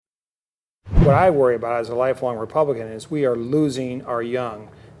what I worry about as a lifelong Republican is we are losing our young,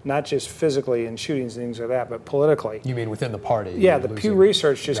 not just physically in shootings and things like that, but politically. You mean within the party? Yeah, the Pew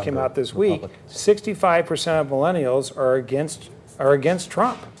Research just came out this week. 65% of millennials are against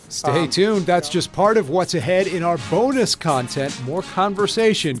Trump. Stay tuned. That's just part of what's ahead in our bonus content. More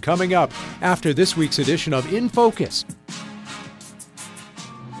conversation coming up after this week's edition of In Focus.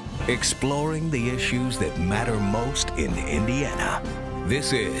 Exploring the issues that matter most in Indiana.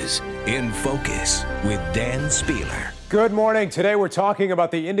 This is In Focus with Dan Spieler. Good morning. Today we're talking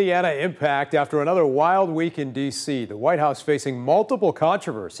about the Indiana impact after another wild week in D.C. The White House facing multiple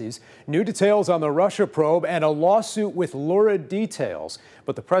controversies, new details on the Russia probe, and a lawsuit with lurid details.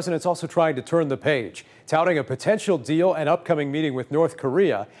 But the president's also trying to turn the page, touting a potential deal, an upcoming meeting with North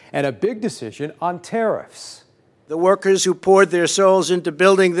Korea, and a big decision on tariffs. The workers who poured their souls into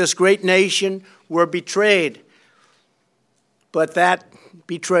building this great nation were betrayed. But that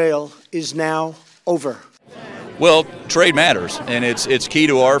betrayal is now over. Well, trade matters, and it's key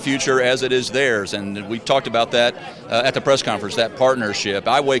to our future as it is theirs. And we talked about that at the press conference, that partnership.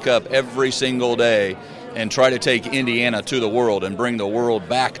 I wake up every single day and try to take Indiana to the world and bring the world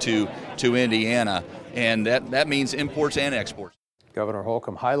back to Indiana. And that means imports and exports. Governor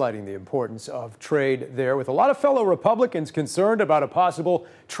Holcomb highlighting the importance of trade there, with a lot of fellow Republicans concerned about a possible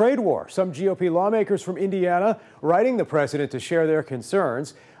trade war. Some GOP lawmakers from Indiana writing the president to share their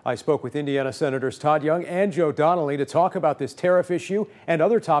concerns. I spoke with Indiana Senators Todd Young and Joe Donnelly to talk about this tariff issue and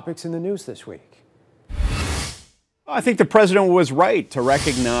other topics in the news this week. I think the president was right to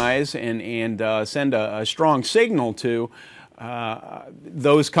recognize and send a strong signal to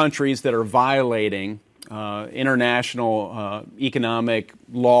those countries that are violating international economic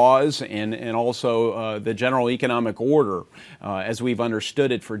laws and also the general economic order as we've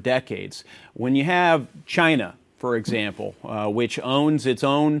understood it for decades. When you have China, for example, which owns its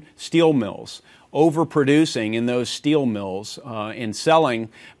own steel mills, overproducing in those steel mills and selling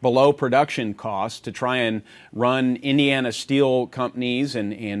below production costs to try and run Indiana steel companies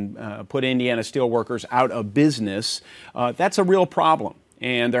and put Indiana steel workers out of business, that's a real problem.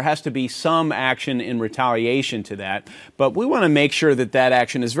 And there has to be some action in retaliation to that. But we want to make sure that that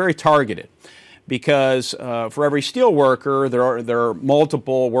action is very targeted, because for every steel worker, there are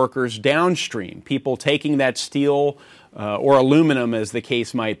multiple workers downstream, people taking that steel or aluminum, as the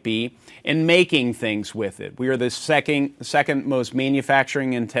case might be, and making things with it. We are the second most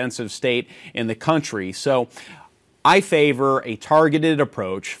manufacturing intensive state in the country. So I favor a targeted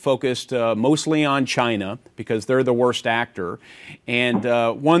approach focused mostly on China, because they're the worst actor, and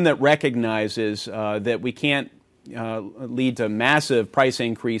one that recognizes that we can't lead to massive price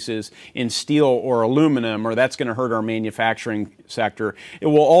increases in steel or aluminum, or that's going to hurt our manufacturing sector. It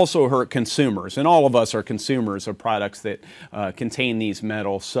will also hurt consumers, and all of us are consumers of products that contain these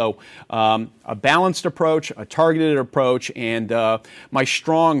metals. So a balanced approach, a targeted approach, and my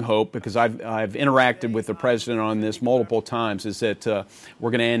strong hope, because I've interacted with the president on this multiple times, is that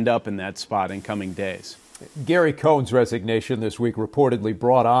we're going to end up in that spot in coming days. Gary Cohn's resignation this week reportedly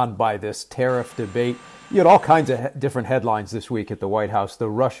brought on by this tariff debate. You had all kinds of different headlines this week at the White House: the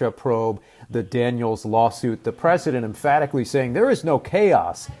Russia probe, the Daniels lawsuit, the president emphatically saying there is no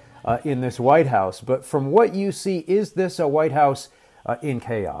chaos in this White House. But from what you see, is this a White House in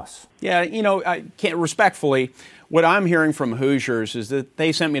chaos? Yeah, I can't respectfully. What I'm hearing from Hoosiers is that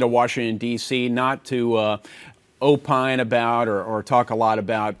they sent me to Washington, D.C. not to opine about or talk a lot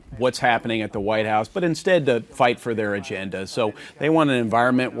about what's happening at the White House, but instead to fight for their agenda. So they want an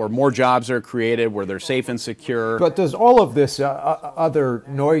environment where more jobs are created, where they're safe and secure. But does all of this other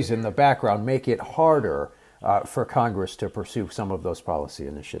noise in the background make it harder for Congress to pursue some of those policy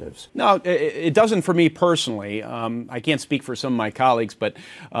initiatives? No, it doesn't for me personally. I can't speak for some of my colleagues, but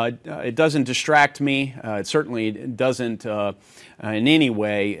it doesn't distract me. It certainly doesn't in any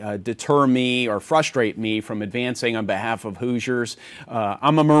way deter me or frustrate me from advancing on behalf of Hoosiers.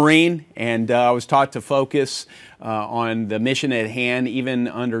 I'm a Marine, and I was taught to focus on the mission at hand, even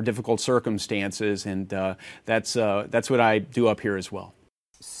under difficult circumstances, and that's what I do up here as well.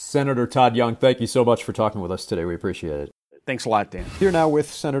 Senator Todd Young, thank you so much for talking with us today. We appreciate it. Thanks a lot, Dan. Here now with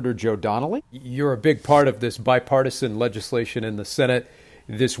Senator Joe Donnelly. You're a big part of this bipartisan legislation in the Senate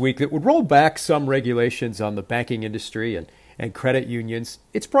this week that would roll back some regulations on the banking industry and credit unions.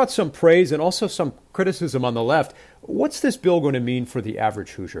 It's brought some praise and also some criticism on the left. What's this bill going to mean for the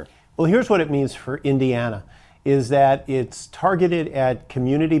average Hoosier? Well, here's what it means for Indiana, is that it's targeted at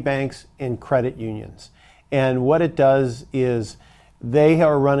community banks and credit unions. And what it does is they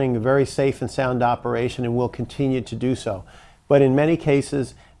are running a very safe and sound operation and will continue to do so. But in many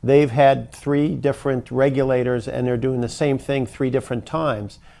cases, they've had 3 different regulators and they're doing the same thing 3 different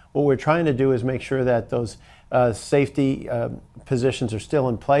times, What we're trying to do is make sure that those safety positions are still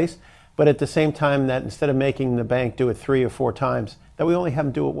in place, but at the same time that instead of making the bank do it 3 or 4 times, that we only have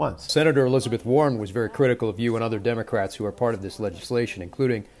them do it once. Senator Elizabeth Warren was very critical of you and other Democrats who are part of this legislation,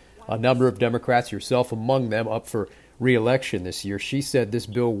 including a number of Democrats, yourself among them, up for re-election this year. She said this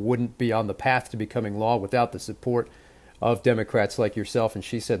bill wouldn't be on the path to becoming law without the support of Democrats like yourself, and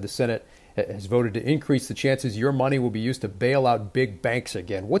she said the Senate has voted to increase the chances your money will be used to bail out big banks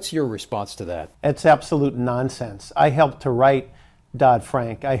again. What's your response to that? It's absolute nonsense. I helped to write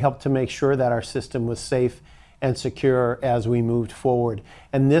Dodd-Frank. I helped to make sure that our system was safe and secure as we moved forward.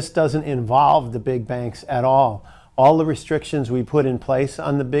 And this doesn't involve the big banks at all. All the restrictions we put in place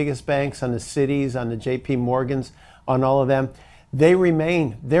on the biggest banks, on the cities, on the JP Morgans, on all of them, they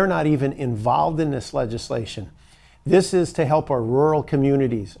remain. They're not even involved in this legislation. This is to help our rural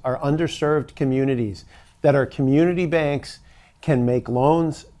communities, our underserved communities, that our community banks can make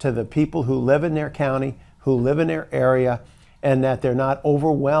loans to the people who live in their county, who live in their area, and that they're not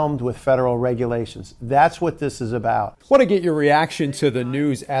overwhelmed with federal regulations. That's what this is about. I want to get your reaction to the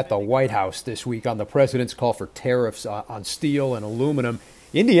news at the White House this week on the president's call for tariffs on steel and aluminum.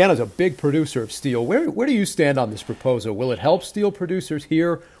 Indiana's a big producer of steel. Where do you stand on this proposal? Will it help steel producers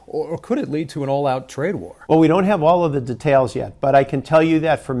here, or could it lead to an all-out trade war? Well, we don't have all of the details yet, but I can tell you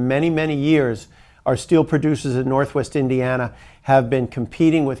that for many, many years, our steel producers in Northwest Indiana have been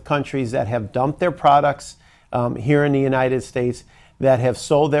competing with countries that have dumped their products here in the United States, that have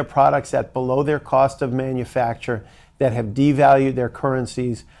sold their products at below their cost of manufacture, that have devalued their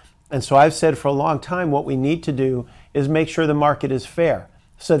currencies. And so I've said for a long time what we need to do is make sure the market is fair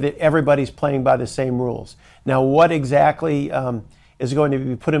so that everybody's playing by the same rules. Now, what exactly is going to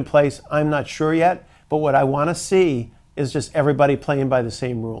be put in place, I'm not sure yet, but what I want to see is just everybody playing by the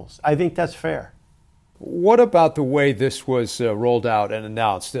same rules. I think that's fair. What about the way this was rolled out and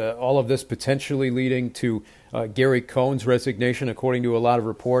announced? All of this potentially leading to Gary Cohn's resignation, according to a lot of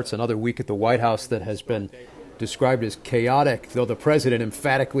reports. Another week at the White House that has been described as chaotic, though the president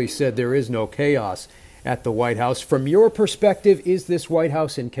emphatically said there is no chaos at the White House. From your perspective, is this White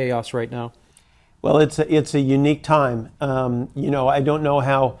House in chaos right now? Well, it's a unique time. I don't know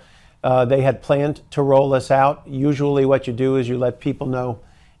how they had planned to roll this out. Usually what you do is you let people know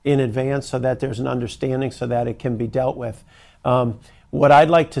in advance so that there's an understanding so that it can be dealt with. What I'd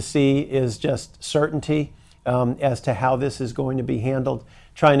like to see is just certainty as to how this is going to be handled,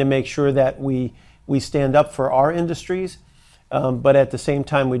 trying to make sure that we stand up for our industries, but at the same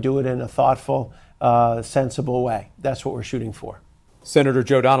time we do it in a thoughtful, sensible way. That's what we're shooting for. Senator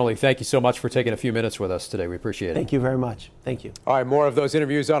Joe Donnelly, thank you so much for taking a few minutes with us today. We appreciate it. Thank you very much. Thank you. All right, more of those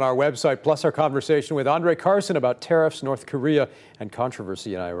interviews on our website, plus our conversation with Andre Carson about tariffs, North Korea, and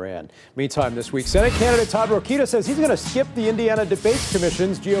controversy in Iran. Meantime, this week, Senate candidate Todd says he's going to skip the Indiana Debates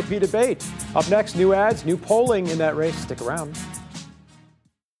Commission's GOP debate. Up next, new ads, new polling in that race. Stick around.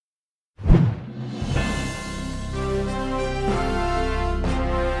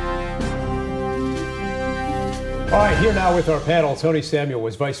 All right, here now with our panel, Tony Samuel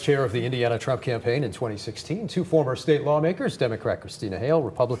was vice chair of the Indiana Trump campaign in 2016. 2 former state lawmakers, Democrat Christina Hale,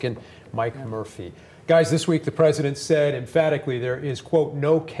 Republican Mike Murphy. Guys, this week the president said emphatically there is, quote,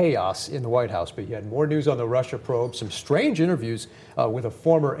 no chaos in the White House. But he had more news on the Russia probe, some strange interviews with a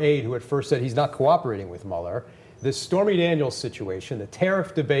former aide who at first said he's not cooperating with Mueller, this Stormy Daniels situation, the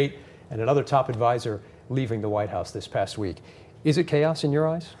tariff debate, and another top advisor leaving the White House this past week. Is it chaos in your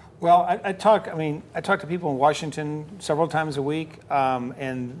eyes? Well, I talk to people in Washington several times a week,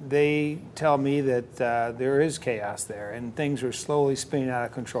 and they tell me that there is chaos there, and things are slowly spinning out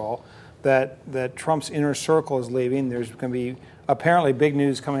of control. That Trump's inner circle is leaving. There's going to be apparently big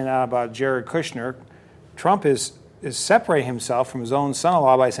news coming out about Jared Kushner. Trump is separating himself from his own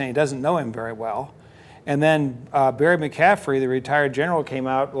son-in-law by saying he doesn't know him very well. And then Barry McCaffrey, the retired general, came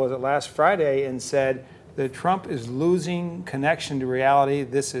out, was it last Friday, and said that Trump is losing connection to reality.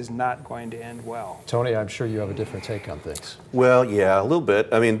 This is not going to end well. Tony, I'm sure you have a different take on things. Well, yeah, a little bit.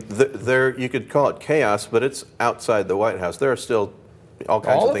 I mean, there you could call it chaos, but it's outside the White House. There are still all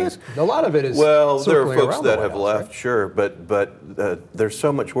kinds of things. A lot of it is. Well, there are folks that have House, left, right? sure, but there's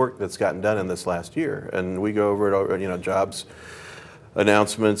so much work that's gotten done in this last year, and we go over it. Jobs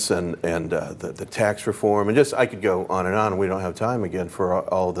announcements and the tax reform, and just I could go on and on. We don't have time again for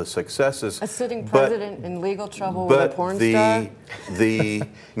all the successes. A sitting president in legal trouble with a porn star. The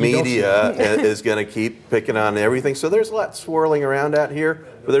media is going to keep picking on everything. So there's a lot swirling around out here,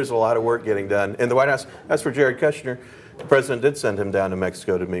 but there's a lot of work getting done in the White House. As for Jared Kushner, the president did send him down to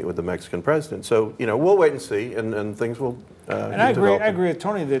Mexico to meet with the Mexican president. So we'll wait and see, and things will. And I agree with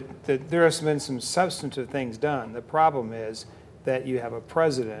Tony that there has been some substantive things done. The problem is that you have a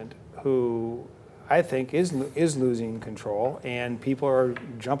president who I think is losing control, and people are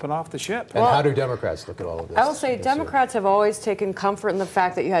jumping off the ship. And how do Democrats look at all of this? I will say Democrats have always taken comfort in the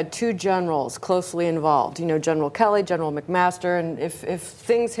fact that you had two generals closely involved. You know, General Kelly, General McMaster, and if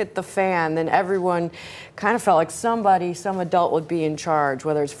things hit the fan, then everyone kind of felt like some adult would be in charge,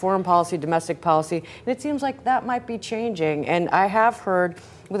 whether it's foreign policy, domestic policy, and it seems like that might be changing. And I have heard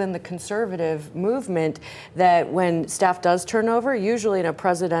within the conservative movement that when staff does turn over, usually in a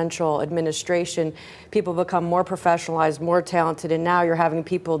presidential administration, people become more professionalized, more talented, and now you're having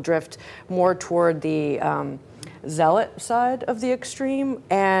people drift more toward the zealot side of the extreme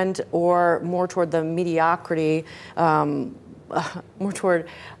or more toward the mediocrity, more toward,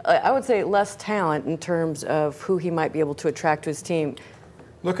 I would say, less talent in terms of who he might be able to attract to his team.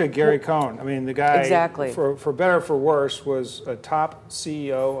 Look at Gary Cohn. I mean, the guy, exactly. for better or for worse, was a top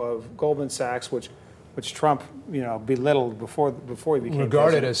CEO of Goldman Sachs, which Trump, belittled before he became regarded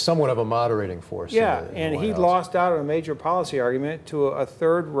president. as somewhat of a moderating force. Yeah, in the and White he House. lost out on a major policy argument to a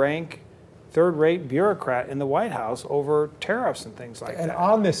third-rate bureaucrat in the White House over tariffs and things like that. And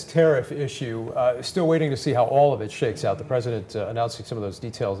on this tariff issue, still waiting to see how all of it shakes out. The president announcing some of those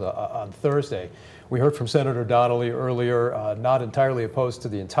details on Thursday. We heard from Senator Donnelly earlier, not entirely opposed to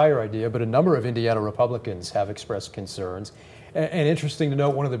the entire idea, but a number of Indiana Republicans have expressed concerns. And interesting to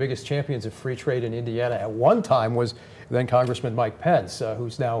note, one of the biggest champions of free trade in Indiana at one time was then Congressman Mike Pence,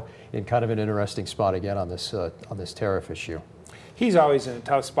 who's now in kind of an interesting spot again on this tariff issue. He's always in a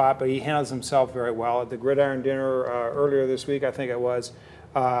tough spot, but he handles himself very well. At the Gridiron Dinner earlier this week, I think it was,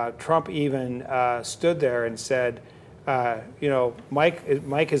 Trump even stood there and said,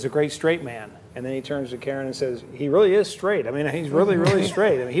 Mike is a great straight man. And then he turns to Karen and says, he really is straight. I mean, he's really, really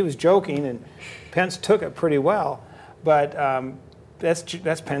straight. I mean, he was joking, and Pence took it pretty well. But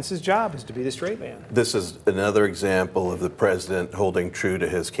that's Pence's job, is to be the straight man. This is another example of the president holding true to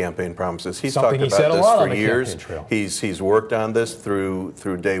his campaign promises. He's Something talked he said about a this lot on for the years. campaign trail. He's worked on this through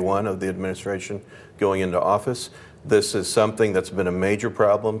day one of the administration going into office. This is something that's been a major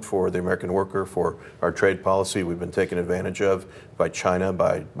problem for the American worker, for our trade policy. We've been taken advantage of by China,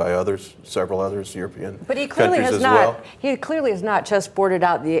 by others, several others, European But he clearly countries has as not. well. He clearly has not just boarded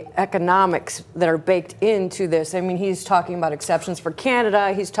out the economics that are baked into this. I mean, he's talking about exceptions for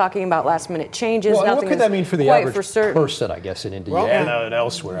Canada. He's talking about last-minute changes. Well, Nothing what could that mean for the quite average for certain. person, I guess, in Indiana and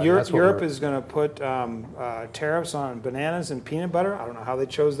elsewhere? I mean, that's what Europe is going to put tariffs on bananas and peanut butter. I don't know how they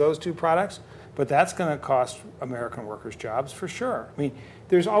chose those two products, but that's going to cost American workers jobs for sure. I mean,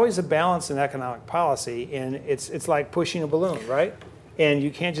 there's always a balance in economic policy, and it's like pushing a balloon, right? And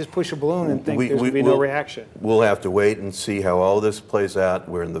you can't just push a balloon and think there's going to be no reaction. We'll have to wait and see how all this plays out.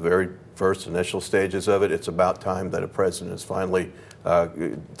 We're in the very first initial stages of it. It's about time that a president is finally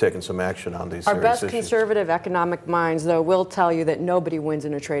taking some action on these Our serious best issues. conservative economic minds, though, will tell you that nobody wins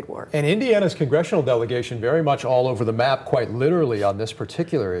in a trade war. And Indiana's congressional delegation very much all over the map, quite literally, on this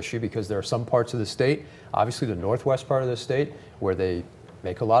particular issue, because there are some parts of the state, obviously the northwest part of the state, where they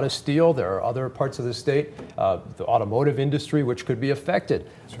make a lot of steel. There are other parts of the state, the automotive industry, which could be affected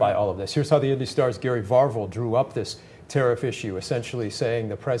by all of this. Here's how the Indy Star's Gary Varvel drew up this tariff issue, essentially saying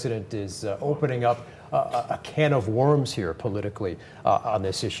the president is opening up a can of worms here politically on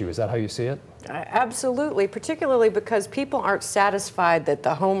this issue. Is that how you see it? Absolutely, particularly because people aren't satisfied that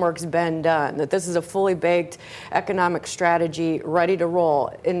the homework's been done, that this is a fully baked economic strategy ready to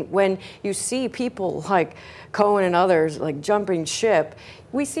roll. And when you see people like Cohen and others like jumping ship,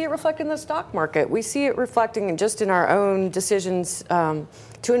 we see it reflected in the stock market. We see it reflecting just in our own decisions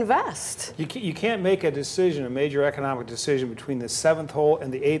to invest. You can't make a major economic decision between the 7th hole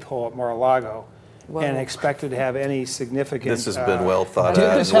and the 8th hole at Mar-a-Lago and expect it to have any significant... This has been well thought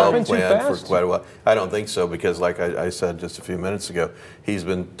out and well planned for quite a while. I don't think so, because like I said just a few minutes ago, he's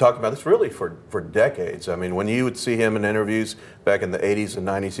been talking about this really for decades. I mean, when you would see him in interviews back in the 80s and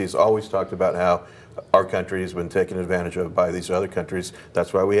 90s, he's always talked about how our country has been taken advantage of by these other countries.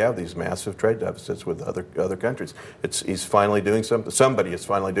 That's why we have these massive trade deficits with other countries. He's finally doing something. Somebody is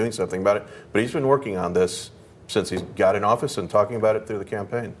finally doing something about it. But he's been working on this since he got in office and talking about it through the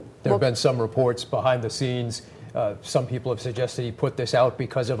campaign. There have been some reports behind the scenes. Some people have suggested he put this out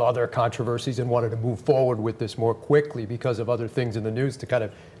because of other controversies and wanted to move forward with this more quickly because of other things in the news to kind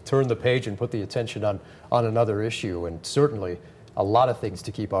of turn the page and put the attention on another issue. And certainly a lot of things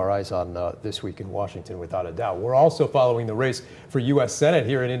to keep our eyes on this week in Washington, without a doubt. We're also following the race for U.S. Senate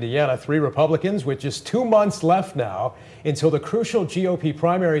here in Indiana. 3 Republicans with just 2 months left now until the crucial GOP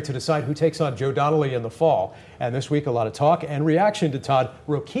primary to decide who takes on Joe Donnelly in the fall. And this week, a lot of talk and reaction to Todd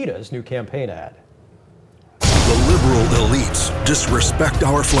Rokita's new campaign ad. The liberal elites disrespect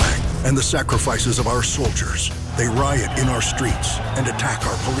our flag and the sacrifices of our soldiers. They riot in our streets and attack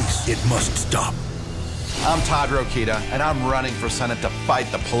our police. It must stop. I'm Todd Rokita, and I'm running for Senate to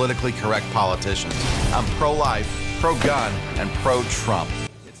fight the politically correct politicians. I'm pro-life, pro-gun, and pro-Trump.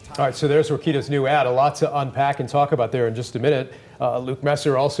 All right, so there's Rokita's new ad. A lot to unpack and talk about there in just a minute. Luke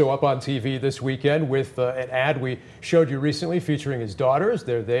Messer also up on TV this weekend with an ad we showed you recently featuring his daughters.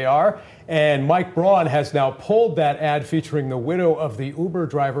 There they are. And Mike Braun has now pulled that ad featuring the widow of the Uber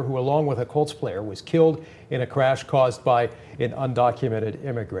driver who, along with a Colts player, was killed in a crash caused by an undocumented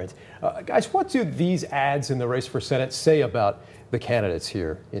immigrant. Guys, what do these ads in the race for Senate say about the candidates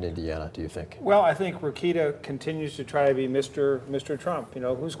here in Indiana, do you think? Well, I think Rokita continues to try to be Mr. Trump. You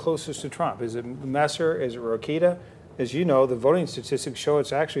know, who's closest to Trump? Is it Messer? Is it Rokita? As you know, the voting statistics show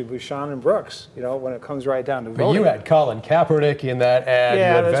it's actually Bouchon and Brooks, you know, when it comes right down to voting. But you had Colin Kaepernick in that ad.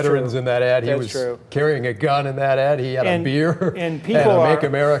 Yeah, you had veterans true. in that ad. He was carrying a gun in that ad. He had a beer and people and a Make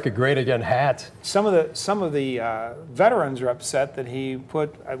America Great Again hat. Some of the veterans are upset that he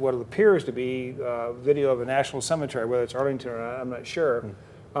put what appears to be a video of a national cemetery, whether it's Arlington or not, I'm not sure.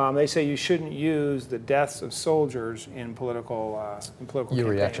 They say you shouldn't use the deaths of soldiers in political Your campaigns.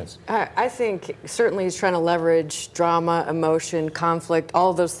 reaction? I think certainly he's trying to leverage drama, emotion, conflict, all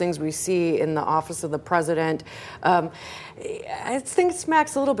of those things we see in the office of the president. I think it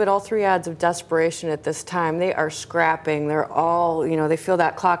smacks a little bit, all three ads, of desperation at this time. They are scrapping. They're all, they feel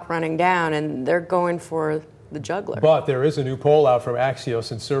that clock running down, and they're going for the juggler. But there is a new poll out from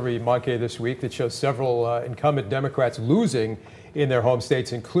Axios and SurveyMonkey this week that shows several incumbent Democrats losing in their home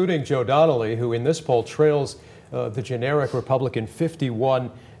states, including Joe Donnelly, who in this poll trails the generic Republican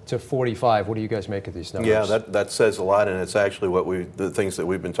 51-45. What do you guys make of these numbers? Yeah, that says a lot, and it's actually the things that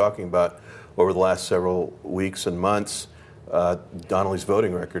we've been talking about over the last several weeks and months. Donnelly's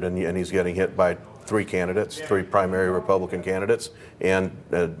voting record, and he's getting hit by three primary Republican candidates, and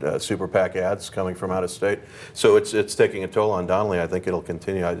super PAC ads coming from out of state. So it's taking a toll on Donnelly. I think it'll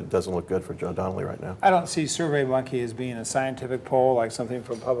continue. It doesn't look good for Joe Donnelly right now. I don't see SurveyMonkey as being a scientific poll like something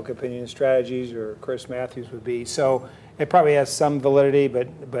from Public Opinion Strategies or Chris Matthews would be. So it probably has some validity, but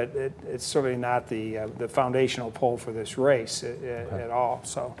it's certainly not the foundational poll for this race at all.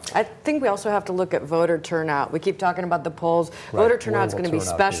 So I think we also have to look at voter turnout. We keep talking about the polls. Right. Voter turnout is going to be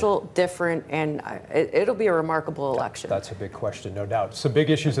special, different, and it'll be a remarkable election. That's a big question, no doubt. Some big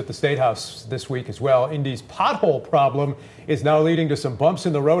issues at the Statehouse this week as well. Indy's pothole problem is now leading to some bumps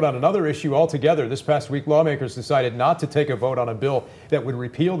in the road on another issue altogether. This past week, lawmakers decided not to take a vote on a bill that would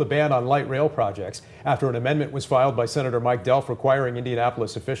repeal the ban on light rail projects after an amendment was filed by Senator Mike Delph requiring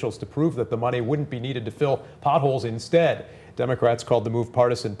Indianapolis officials to prove that the money wouldn't be needed to fill potholes instead. Democrats called the move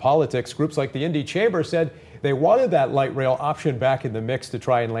partisan politics. Groups like the Indy Chamber said they wanted that light rail option back in the mix to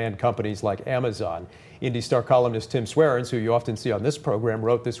try and land companies like Amazon. Indy Star columnist Tim Swearens, who you often see on this program,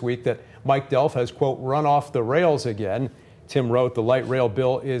 wrote this week that Mike Delph has, quote, run off the rails again. Tim wrote the light rail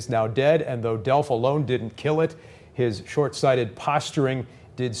bill is now dead, and though Delph alone didn't kill it, his short-sighted posturing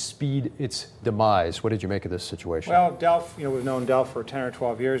did speed its demise. What did you make of this situation? Well, Delph, we've known Delph for 10 or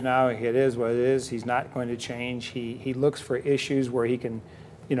 12 years now. It is what it is. He's not going to change. He looks for issues where he can,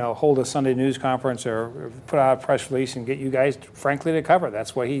 hold a Sunday news conference or put out a press release and get you guys, frankly, to cover.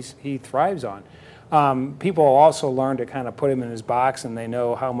 That's what he thrives on. People also learn to kind of put him in his box, and they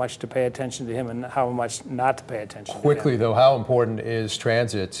know how much to pay attention to him and how much not to pay attention to him. Quickly, though, how important is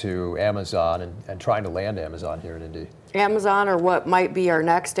transit to Amazon and trying to land Amazon here in Indy? Amazon, or what might be our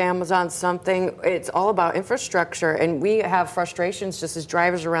next Amazon something. It's all about infrastructure, and we have frustrations just as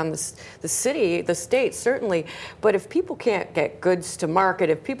drivers around the city, the state, certainly. But if people can't get goods to market,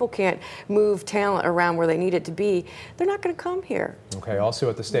 if people can't move talent around where they need it to be, they're not going to come here. Okay, also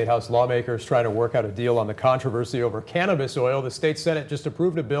at the Statehouse, lawmakers trying to work out a deal on the controversy over cannabis oil. The state Senate just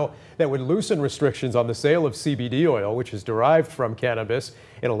approved a bill that would loosen restrictions on the sale of CBD oil, which is derived from cannabis.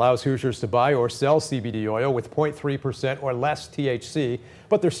 It allows Hoosiers to buy or sell CBD oil with 0.3% or less THC,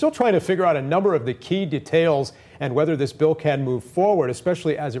 but they're still trying to figure out a number of the key details and whether this bill can move forward,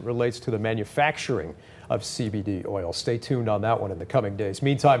 especially as it relates to the manufacturing of CBD oil. Stay tuned on that one in the coming days.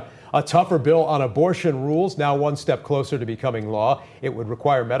 Meantime, a tougher bill on abortion rules, now one step closer to becoming law. It would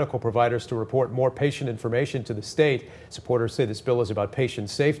require medical providers to report more patient information to the state. Supporters say this bill is about patient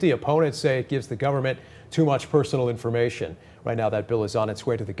safety. Opponents say it gives the government too much personal information. Right now, that bill is on its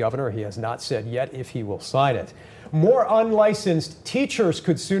way to the governor. He has not said yet if he will sign it. More unlicensed teachers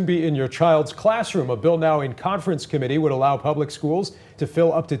could soon be in your child's classroom. A bill now in conference committee would allow public schools to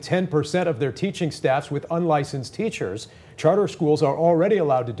fill up to 10% of their teaching staffs with unlicensed teachers. Charter schools are already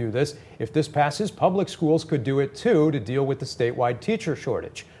allowed to do this. If this passes, public schools could do it too to deal with the statewide teacher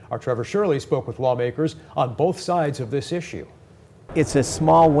shortage. Our Trevor Shirley spoke with lawmakers on both sides of this issue. It's a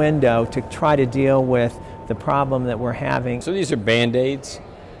small window to try to deal with the problem that we're having. So these are Band-Aids.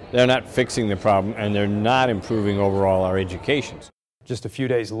 They're not fixing the problem, and they're not improving overall our education. Just a few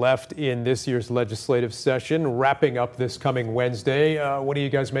days left in this year's legislative session, wrapping up this coming Wednesday. What do you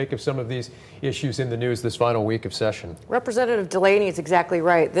guys make of some of these issues in the news this final week of session? Representative Delaney is exactly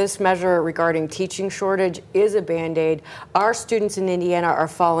right. This measure regarding teaching shortage is a Band-Aid. Our students in Indiana are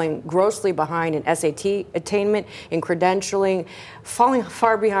falling grossly behind in SAT attainment, in credentialing, falling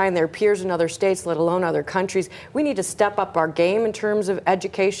far behind their peers in other states, let alone other countries. We need to step up our game in terms of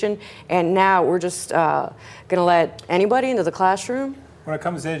education, and now we're just going to let anybody into the classroom. When it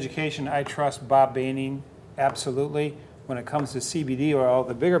comes to education, I trust Bob Boehning, absolutely. When it comes to CBD oil,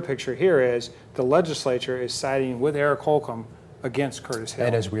 the bigger picture here is the legislature is siding with Eric Holcomb against Curtis Hill.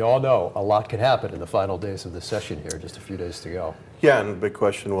 And as we all know, a lot could happen in the final days of the session here, just a few days to go. Yeah, and the big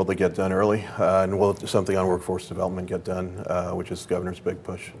question, will they get done early? And will something on workforce development get done, which is the governor's big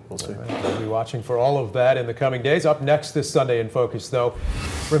push? We'll see. Right. We'll be watching for all of that in the coming days. Up next this Sunday in Focus, though,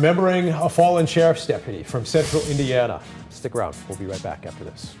 remembering a fallen sheriff's deputy from central Indiana. Stick around. We'll be right back after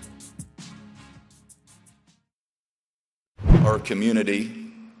this. Our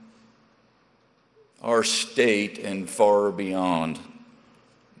community, our state, and far beyond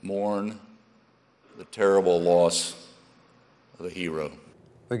mourn the terrible loss of a hero.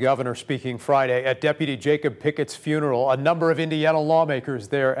 The governor speaking Friday at Deputy Jacob Pickett's funeral. A number of Indiana lawmakers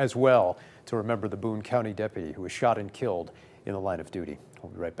there as well to remember the Boone County deputy who was shot and killed in the line of duty.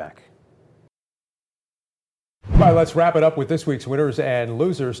 We'll be right back. All right, let's wrap it up with this week's winners and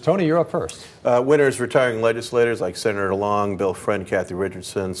losers. Tony, you're up first. Winners, retiring legislators like Senator Long, Bill Friend, Kathy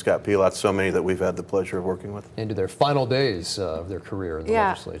Richardson, Scott Pelot, so many that we've had the pleasure of working with. Into their final days of their career in the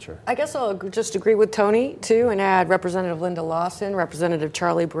legislature. I guess I'll just agree with Tony, too, and add Representative Linda Lawson, Representative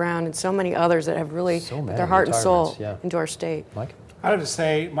Charlie Brown, and so many others that have really put their heart and soul into our state. Mike? I have to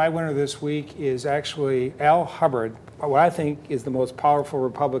say, my winner this week is actually Al Hubbard, what I think is the most powerful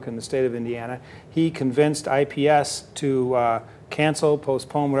Republican in the state of Indiana. He convinced IPS to cancel,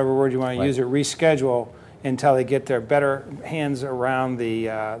 postpone, whatever word you want to use, or reschedule until they get their better hands around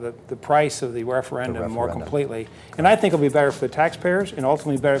the price of the referendum more completely. And I think it'll be better for the taxpayers and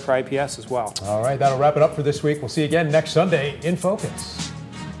ultimately better for IPS as well. All right, that'll wrap it up for this week. We'll see you again next Sunday in Focus.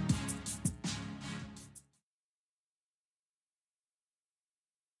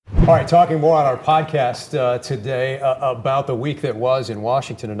 All right, talking more on our podcast today about the week that was in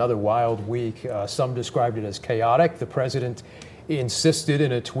Washington, another wild week. Some described it as chaotic. The president insisted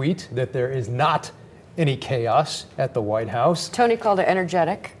in a tweet that there is not any chaos at the White House. Tony called it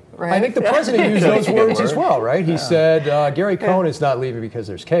energetic, right? I think the president used those words as well, right? He said Gary Cohn is not leaving because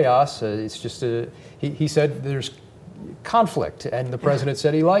there's chaos. It's just he said there's conflict, and the president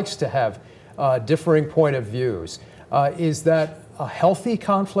said he likes to have differing point of views. Is that a healthy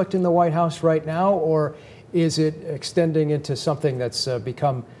conflict in the White House right now, or is it extending into something that's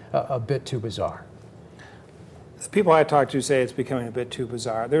become a bit too bizarre? The people I talk to say it's becoming a bit too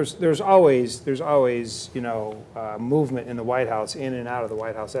bizarre. There's always movement in the White House, in and out of the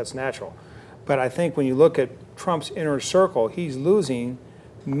White House. That's natural. But I think when you look at Trump's inner circle, he's losing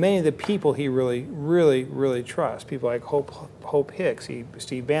many of the people he really, really, really trusts. People like Hope Hicks.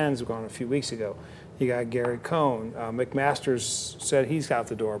 Steve Bannon's gone a few weeks ago. You got Gary Cohn. McMaster's said he's out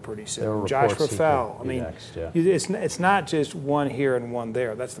the door pretty soon. Josh Raffel. I mean, it's not just one here and one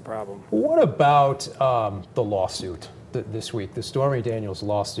there. That's the problem. What about the lawsuit this week? The Stormy Daniels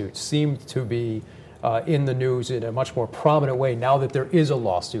lawsuit seemed to be in the news in a much more prominent way now that there is a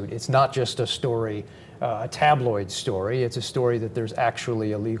lawsuit. It's not just a story, a tabloid story. It's a story that there's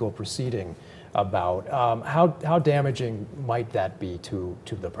actually a legal proceeding about. How damaging might that be to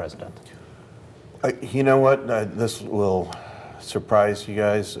the president? You know what? This will surprise you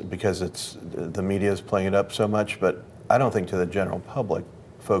guys because the media is playing it up so much, but I don't think to the general public,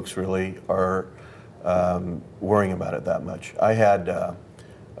 folks really are worrying about it that much. I had a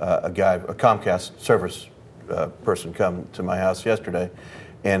Comcast service person come to my house yesterday,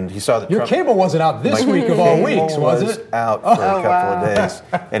 and he saw the Your cable wasn't out this week of all weeks, was it? Out for a couple of days,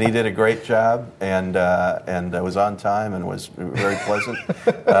 and he did a great job, and was on time and was very pleasant,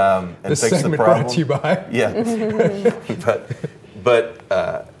 and this fixed the segment problem. brought to you by. Yeah, but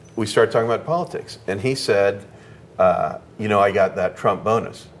we started talking about politics, and he said, I got that Trump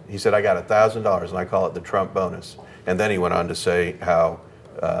bonus. He said, I got $1,000, and I call it the Trump bonus. And then he went on to say how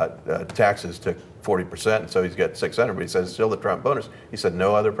taxes took 40%, and so he's got $600, but he says it's still the Trump bonus. He said,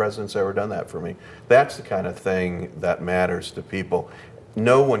 no other president's ever done that for me. That's the kind of thing that matters to people.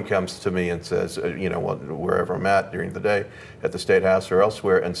 No one comes to me and says, wherever I'm at during the day, at the Statehouse or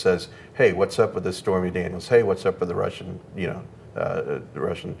elsewhere, and says, hey, what's up with this Stormy Daniels? Hey, what's up with the Russian,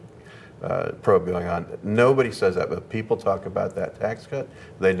 probe going on. Nobody says that, but people talk about that tax cut.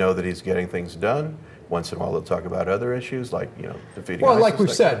 They know that he's getting things done. Once in a while, they'll talk about other issues like, defeating Well, ISIS. like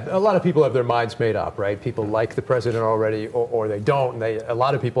we've said, a lot of people have their minds made up, right? People like the president already, or they don't. And a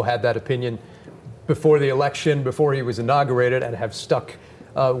lot of people had that opinion before the election, before he was inaugurated, and have stuck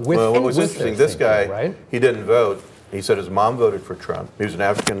with. Well, what was interesting, this guy, right? He didn't vote. He said his mom voted for Trump. He was an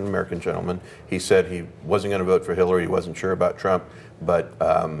African-American gentleman. He said he wasn't going to vote for Hillary. He wasn't sure about Trump. But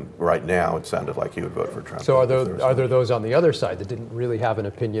right now, it sounded like he would vote for Trump. So are there those on the other side that didn't really have an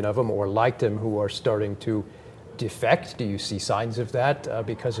opinion of him or liked him who are starting to defect? Do you see signs of that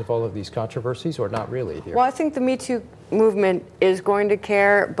because of all of these controversies, or not really here? Well, I think the Me Too movement is going to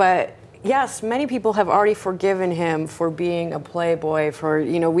care, but yes, many people have already forgiven him for being a playboy. For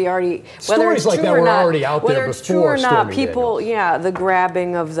we already stories like that were already out there before. Whether it's true or not, Stormy people, Daniels. the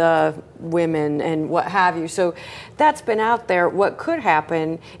grabbing of the women and what have you. So that's been out there. What could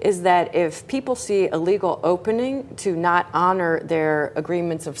happen is that if people see a legal opening to not honor their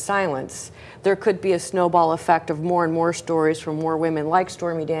agreements of silence, there could be a snowball effect of more and more stories from more women like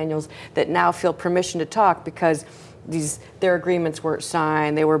Stormy Daniels that now feel permission to talk because their agreements weren't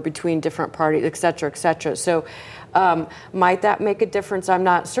signed, they were between different parties, et cetera, et cetera. So might that make a difference? I'm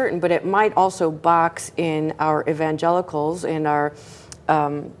not certain, but it might also box in our evangelicals and our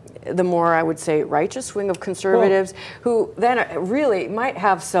the more, I would say, righteous wing of conservatives, who then really might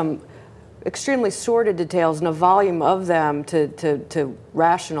have some extremely sordid details and a volume of them to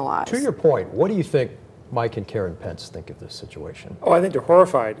rationalize. To your point, what do you think Mike and Karen Pence think of this situation? Oh, I think they're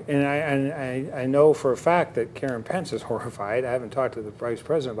horrified, and I know for a fact that Karen Pence is horrified. I haven't talked to the vice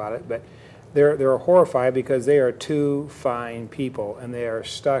president about it, but they're horrified because they are two fine people, and they are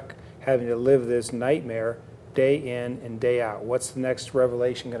stuck having to live this nightmare day in and day out. What's the next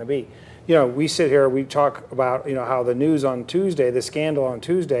revelation going to be? We sit here, we talk about how the news on Tuesday, the scandal on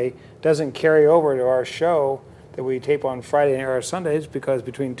Tuesday, doesn't carry over to our show that we tape on Friday and air on Sundays, because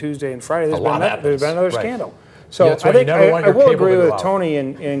between Tuesday and Friday there's been another scandal. So I think I will agree with Tony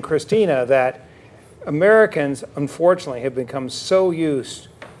and Christina that Americans, unfortunately, have become so used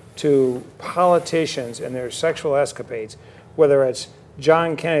to politicians and their sexual escapades, whether it's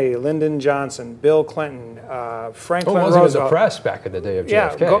John Kennedy, Lyndon Johnson, Bill Clinton, Franklin Roosevelt. It was in the press back in the day of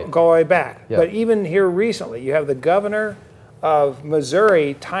JFK. Yeah, go way back. Yeah. But even here recently, you have the governor of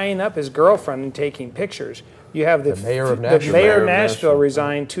Missouri tying up his girlfriend and taking pictures. You have the mayor of Nashville. The mayor of Nashville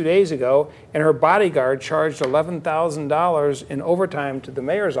resigned 2 days ago, and her bodyguard charged $11,000 in overtime to the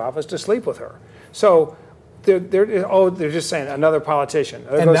mayor's office to sleep with her. So they're just saying another politician.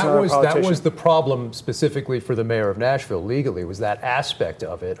 And that was the problem specifically for the mayor of Nashville legally, was that aspect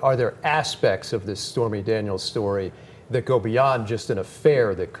of it. Are there aspects of this Stormy Daniels story that go beyond just an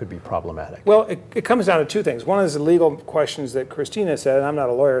affair that could be problematic? Well, it comes down to two things. One is the legal questions that Christina said, and I'm not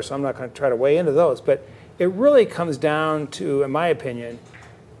a lawyer, so I'm not going to try to weigh into those. But it really comes down to, in my opinion,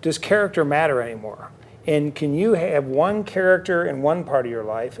 does character matter anymore? And can you have one character in one part of your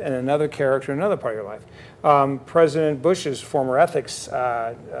life and another character in another part of your life? President Bush's former ethics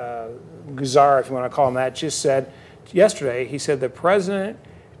czar, if you want to call him that, just said yesterday, he said the president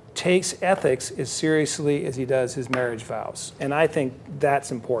takes ethics as seriously as he does his marriage vows. And I think that's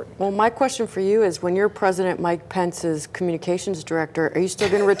important. Well, my question for you is, when you're President Mike Pence's communications director, are you still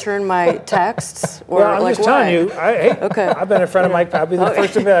going to return my texts? Or well, I'm just telling you, I've been a friend of Mike. I'll be the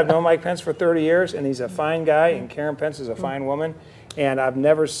first to admit I've known Mike Pence for 30 years, and he's a fine guy, and Karen Pence is a fine woman. And I've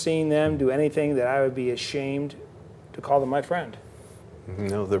never seen them do anything that I would be ashamed to call them my friend.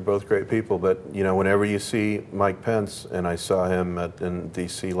 No, they're both great people, but whenever you see Mike Pence, and I saw him in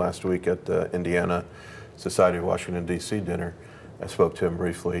D.C. last week at the Indiana Society of Washington, D.C. dinner, I spoke to him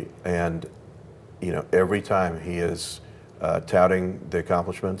briefly, and every time he is touting the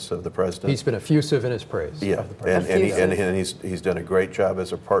accomplishments of the president. He's been effusive in his praise. Yeah, and he's done a great job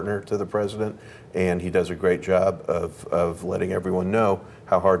as a partner to the president, and he does a great job of letting everyone know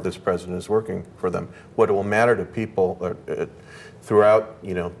how hard this president is working for them. What will matter to people throughout,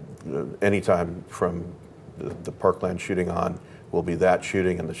 any time from the Parkland shooting on, will be that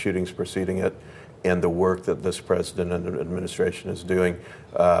shooting and the shootings preceding it, and the work that this president and administration is doing.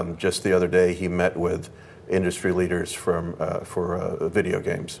 Just the other day, he met with industry leaders for video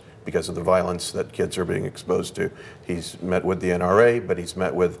games because of the violence that kids are being exposed to. He's met with the NRA, but he's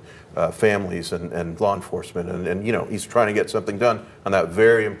met with families and law enforcement, and he's trying to get something done on that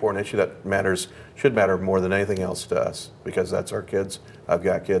very important issue that should matter more than anything else to us, because that's our kids. I've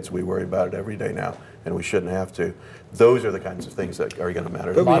got kids. We worry about it every day now, and we shouldn't have to. Those are the kinds of things that are going to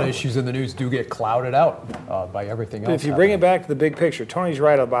matter. A lot of issues in the news do get clouded out by everything else. But if you bring it back to the big picture, Tony's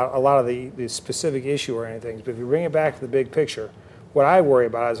right about a lot of the specific issue or anything, but if you bring it back to the big picture, what I worry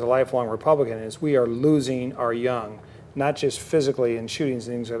about as a lifelong Republican is we are losing our young, not just physically in shootings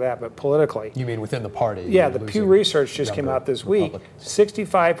and things like that, but politically. You mean within the party? Yeah, the Pew Research just came out this week.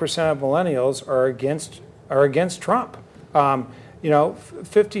 65% of millennials are against Trump.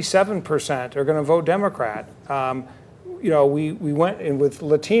 57% are going to vote Democrat. We went in with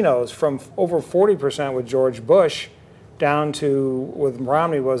Latinos from over 40% with George Bush down to, with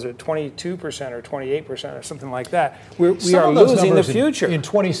Romney, was it 22% or 28% or something like that. We are losing the future. In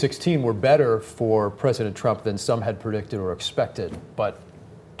 2016 were better for President Trump than some had predicted or expected, but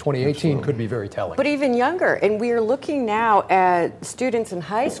 2018 could be very telling. But even younger, and we are looking now at students in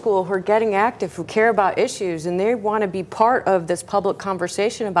high school who are getting active, who care about issues, and they want to be part of this public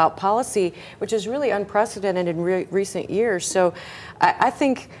conversation about policy, which is really unprecedented in recent years. So I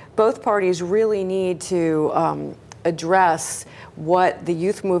think both parties really need to address what the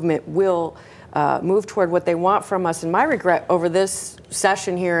youth movement will move toward, what they want from us. And my regret over this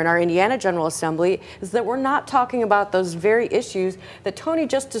session here in our Indiana General Assembly is that we're not talking about those very issues that Tony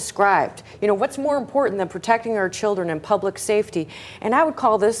just described. What's more important than protecting our children and public safety? And I would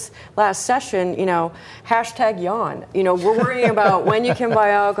call this last session, hashtag yawn. We're worrying about when you can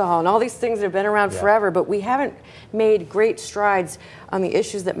buy alcohol and all these things that have been around forever, but we haven't made great strides on the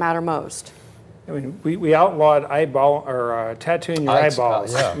issues that matter most. I mean, we outlawed tattooing your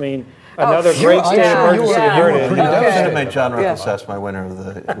eyeballs. Yeah. I mean, another great state of emergency averted. I should have made John Ruckelshaus my winner of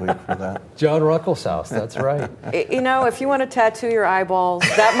the week for that. John Ruckelshaus, that's right. If you want to tattoo your eyeballs,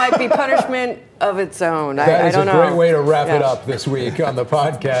 that might be punishment of its own. That is a great way to wrap it up this week on the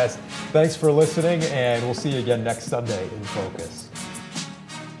podcast. Thanks for listening, and we'll see you again next Sunday in Focus.